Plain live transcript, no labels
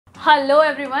Hello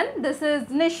everyone, this is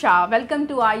Nisha. Welcome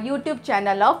to our YouTube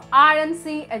channel of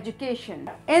RMC Education.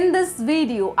 In this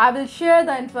video, I will share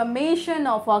the information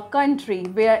of our country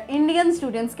where Indian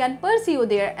students can pursue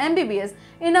their MBBS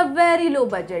in a very low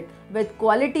budget with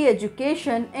quality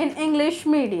education in English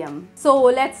medium. So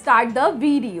let's start the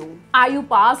video. Are you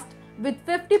passed with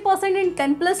 50% in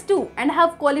 10+2 and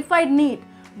have qualified NEET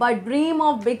but dream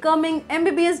of becoming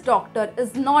MBBS doctor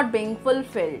is not being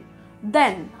fulfilled?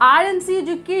 Then RMC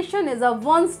Education is a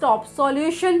one-stop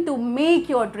solution to make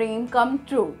your dream come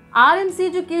true. RMC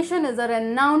Education is a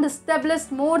renowned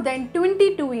established more than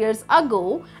 22 years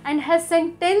ago and has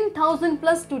sent 10,000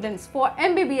 plus students for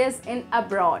MBBS in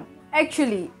abroad.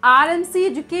 Actually, RMC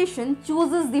Education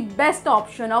chooses the best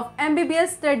option of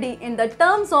MBBS study in the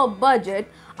terms of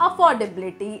budget,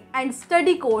 affordability and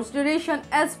study course duration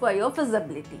as per your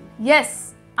feasibility.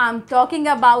 Yes, I'm talking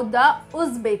about the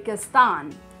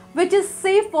Uzbekistan, which is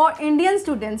safe for Indian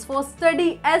students for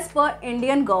study as per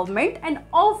Indian government and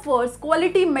offers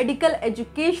quality medical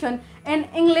education in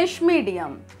English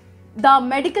medium. The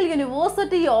Medical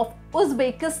University of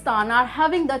Uzbekistan are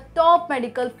having the top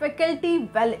medical faculty,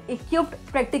 well-equipped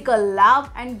practical lab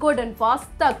and good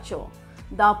infrastructure.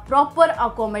 The proper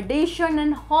accommodation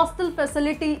and hostel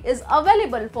facility is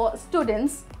available for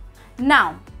students.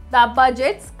 Now, the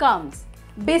budgets comes.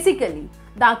 Basically,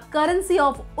 the currency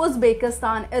of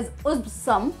Uzbekistan is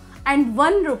Uzbsum and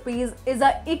 1 rupees is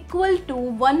equal to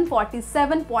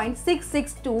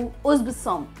 147.662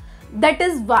 Uzbsum. That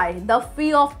is why the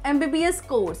fee of MBBS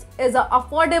course is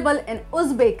affordable in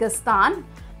Uzbekistan.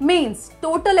 Means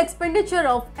total expenditure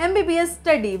of MBBS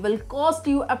study will cost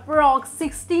you approx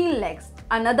 16 lakhs.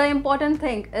 Another important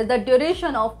thing is the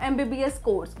duration of MBBS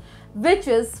course, which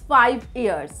is 5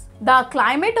 years. The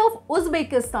climate of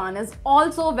Uzbekistan is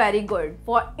also very good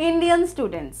for Indian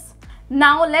students.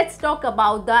 Now let's talk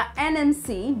about the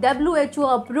RMC WHO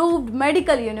approved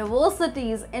medical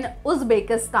universities in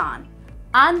Uzbekistan.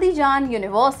 Andijan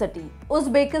University,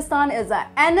 Uzbekistan is a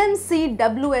RMC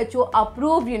WHO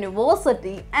approved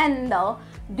university and the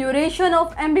duration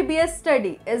of MBBS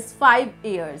study is 5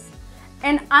 years.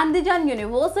 In Andijan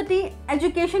University,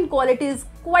 education quality is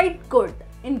quite good,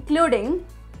 including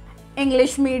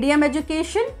English medium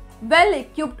education,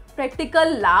 well-equipped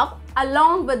practical lab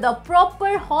along with the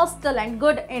proper hostel and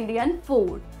good Indian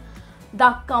food.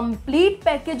 The complete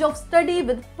package of study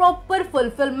with proper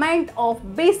fulfillment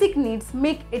of basic needs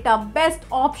make it a best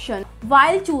option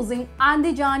while choosing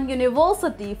Andijan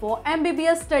University for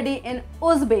MBBS study in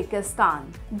Uzbekistan.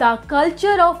 The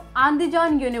culture of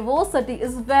Andijan University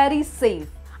is very safe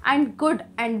and good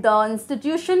and the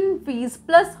institution fees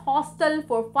plus hostel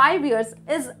for 5 years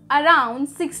is around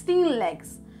 16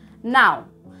 lakhs. Now,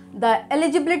 the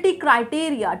eligibility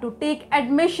criteria to take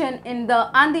admission in the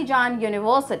Andijan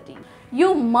University.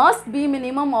 You must be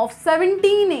minimum of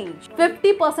 17 age,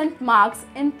 50% marks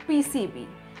in PCB,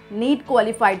 NEET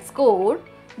qualified score.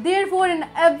 Therefore, in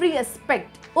every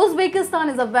aspect,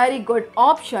 Uzbekistan is a very good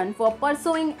option for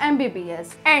pursuing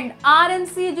MBBS and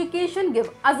RMC Education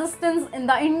give assistance in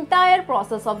the entire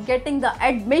process of getting the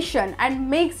admission and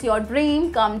makes your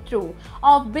dream come true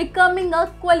of becoming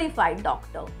a qualified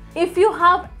doctor. If you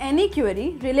have any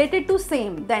query related to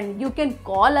same, then you can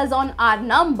call us on our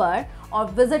number or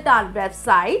visit our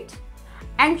website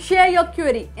and share your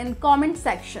query in comment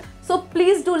section. So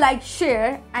please do like,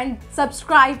 share and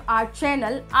subscribe our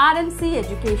channel RMC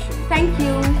Education. Thank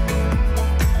you.